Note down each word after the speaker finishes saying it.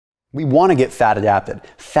We want to get fat adapted.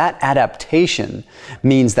 Fat adaptation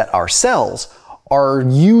means that our cells are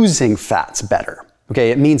using fats better.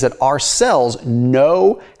 Okay, it means that our cells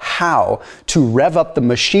know how to rev up the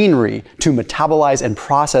machinery to metabolize and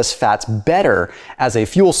process fats better as a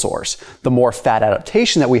fuel source. The more fat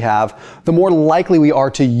adaptation that we have, the more likely we are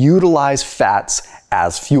to utilize fats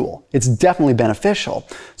as fuel. It's definitely beneficial.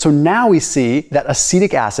 So now we see that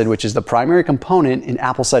acetic acid, which is the primary component in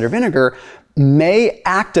apple cider vinegar, may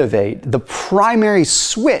activate the primary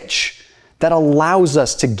switch that allows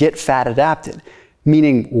us to get fat adapted,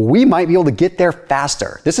 meaning we might be able to get there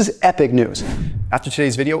faster. This is epic news. After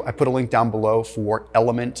today's video, I put a link down below for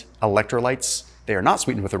LMNT electrolytes. They are not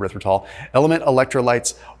sweetened with erythritol. LMNT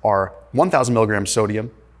electrolytes are 1,000 milligrams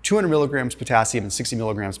sodium, 200 milligrams potassium, and 60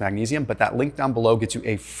 milligrams magnesium, but that link down below gets you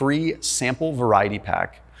a free sample variety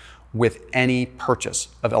pack with any purchase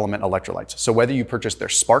of LMNT electrolytes. So whether you purchase their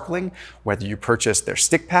sparkling, whether you purchase their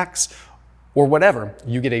stick packs, or whatever,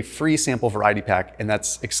 you get a free sample variety pack, and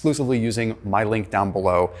that's exclusively using my link down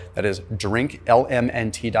below. That is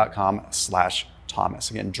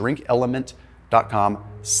drinklmnt.com/Thomas. Again,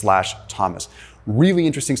 drinklmnt.com/Thomas. Really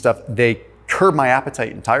interesting stuff. They curb my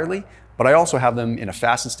appetite entirely, but I also have them in a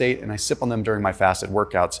fasted state, and I sip on them during my fasted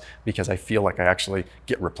workouts because I feel like I actually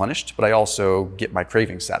get replenished, but I also get my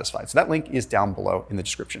cravings satisfied. So that link is down below in the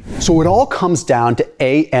description. So it all comes down to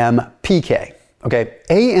AMPK. Okay,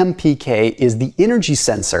 AMPK is the energy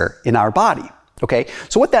sensor in our body. Okay,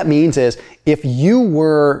 so what that means is if you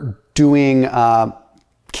were doing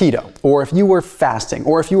keto, or if you were fasting,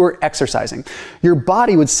 or if you were exercising, your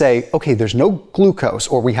body would say, okay, there's no glucose,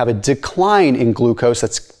 or we have a decline in glucose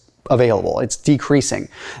that's available, it's decreasing.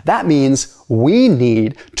 That means we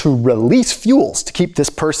need to release fuels to keep this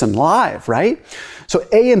person alive, right? So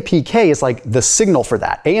AMPK is like the signal for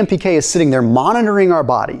that. AMPK is sitting there monitoring our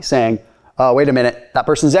body saying, wait a minute, that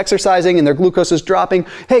person's exercising and their glucose is dropping.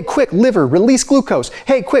 Hey, quick, liver, release glucose.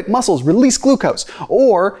 Hey, quick, muscles, release glucose.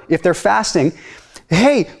 Or if they're fasting,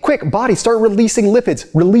 hey, quick, body, start releasing lipids,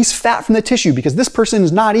 release fat from the tissue because this person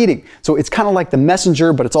is not eating. So it's kind of like the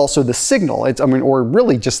messenger, but it's also the signal. Or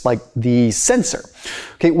really just like the sensor.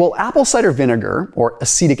 Okay, well, apple cider vinegar, or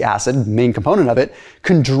acetic acid, main component of it,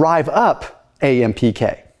 can drive up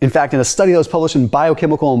AMPK. In fact, in a study that was published in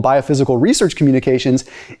Biochemical and Biophysical Research Communications,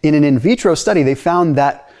 in an in vitro study, they found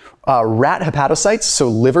that rat hepatocytes, so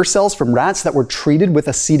liver cells from rats that were treated with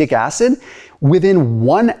acetic acid, within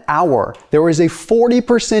 1 hour, there was a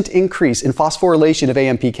 40% increase in phosphorylation of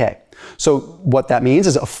AMPK. So what that means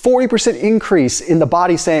is a 40% increase in the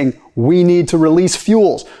body saying, we need to release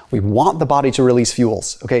fuels. We want the body to release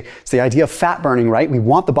fuels, okay? It's the idea of fat burning, right? We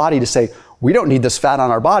want the body to say, we don't need this fat on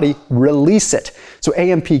our body, release it. So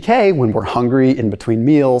AMPK, when we're hungry, in between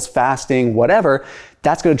meals, fasting, whatever,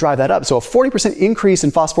 that's gonna drive that up. So a 40% increase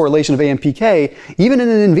in phosphorylation of AMPK, even in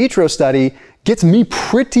an in vitro study, gets me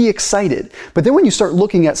pretty excited. But then when you start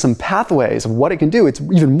looking at some pathways of what it can do, it's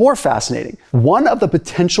even more fascinating. One of the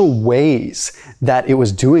potential ways that it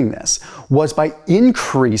was doing this was by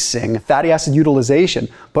increasing fatty acid utilization,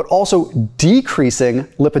 but also decreasing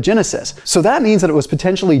lipogenesis. So that means that it was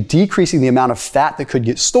potentially decreasing the amount of fat that could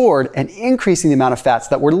get stored and increasing the amount of fats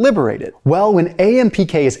that were liberated. Well, when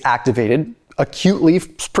AMPK is activated, acutely,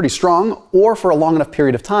 pretty strong, or for a long enough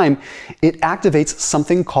period of time, it activates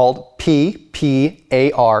something called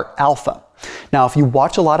PPAR alpha. Now, if you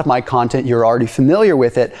watch a lot of my content, you're already familiar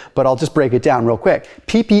with it, but I'll just break it down real quick.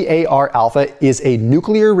 PPAR alpha is a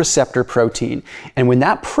nuclear receptor protein, and when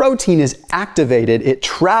that protein is activated, it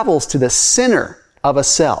travels to the center of a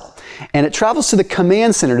cell, and it travels to the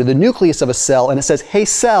command center, to the nucleus of a cell, and it says, hey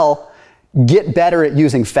cell, get better at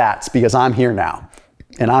using fats because I'm here now.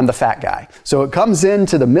 And I'm the fat guy. So it comes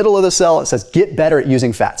into the middle of the cell, it says, get better at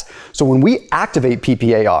using fats. So when we activate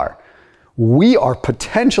PPAR, we are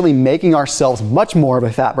potentially making ourselves much more of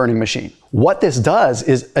a fat burning machine. What this does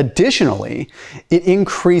is additionally, it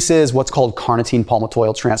increases what's called carnitine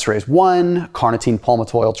palmitoyl transferase 1, carnitine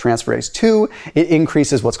palmitoyl transferase 2. It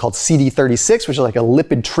increases what's called CD36, which is like a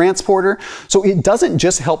lipid transporter. So it doesn't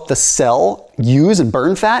just help the cell use and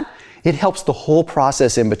burn fat, it helps the whole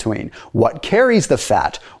process in between. What carries the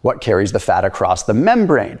fat? What carries the fat across the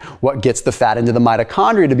membrane? What gets the fat into the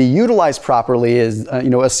mitochondria to be utilized properly is,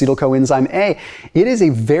 acetyl coenzyme A. It is a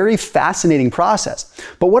very fascinating process.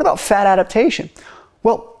 But what about fat adaptation?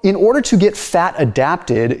 Well, in order to get fat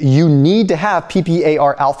adapted, you need to have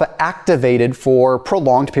PPAR alpha activated for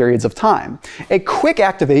prolonged periods of time. A quick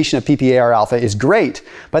activation of PPAR alpha is great,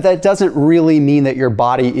 but that doesn't really mean that your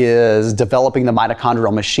body is developing the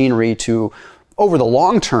mitochondrial machinery to over the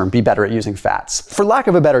long term, be better at using fats. For lack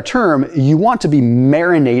of a better term, you want to be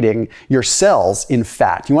marinating your cells in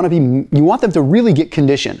fat. You want them to really get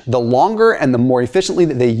conditioned. The longer and the more efficiently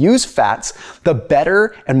that they use fats, the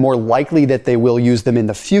better and more likely that they will use them in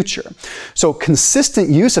the future. So consistent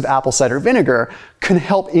use of apple cider vinegar can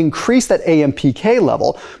help increase that AMPK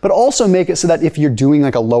level, but also make it so that if you're doing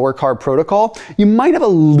like a lower carb protocol, you might have a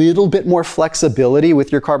little bit more flexibility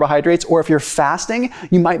with your carbohydrates, or if you're fasting,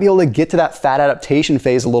 you might be able to get to that fat adaptation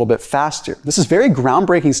phase a little bit faster. This is very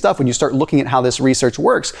groundbreaking stuff when you start looking at how this research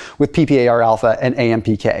works with PPAR alpha and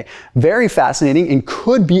AMPK. Very fascinating and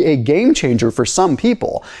could be a game changer for some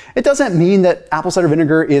people. It doesn't mean that apple cider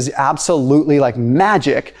vinegar is absolutely like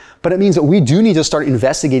magic, but it means that we do need to start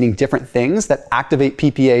investigating different things that activate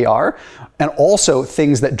PPAR and also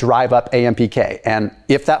things that drive up AMPK. And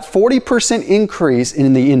if that 40% increase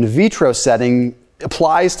in the in vitro setting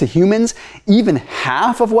applies to humans, even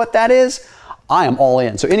half of what that is, I am all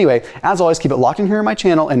in. So anyway, as always, keep it locked in here on my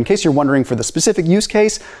channel. And in case you're wondering for the specific use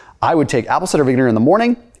case, I would take apple cider vinegar in the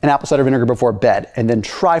morning and apple cider vinegar before bed, and then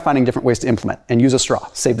try finding different ways to implement and use a straw.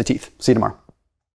 Save the teeth. See you tomorrow.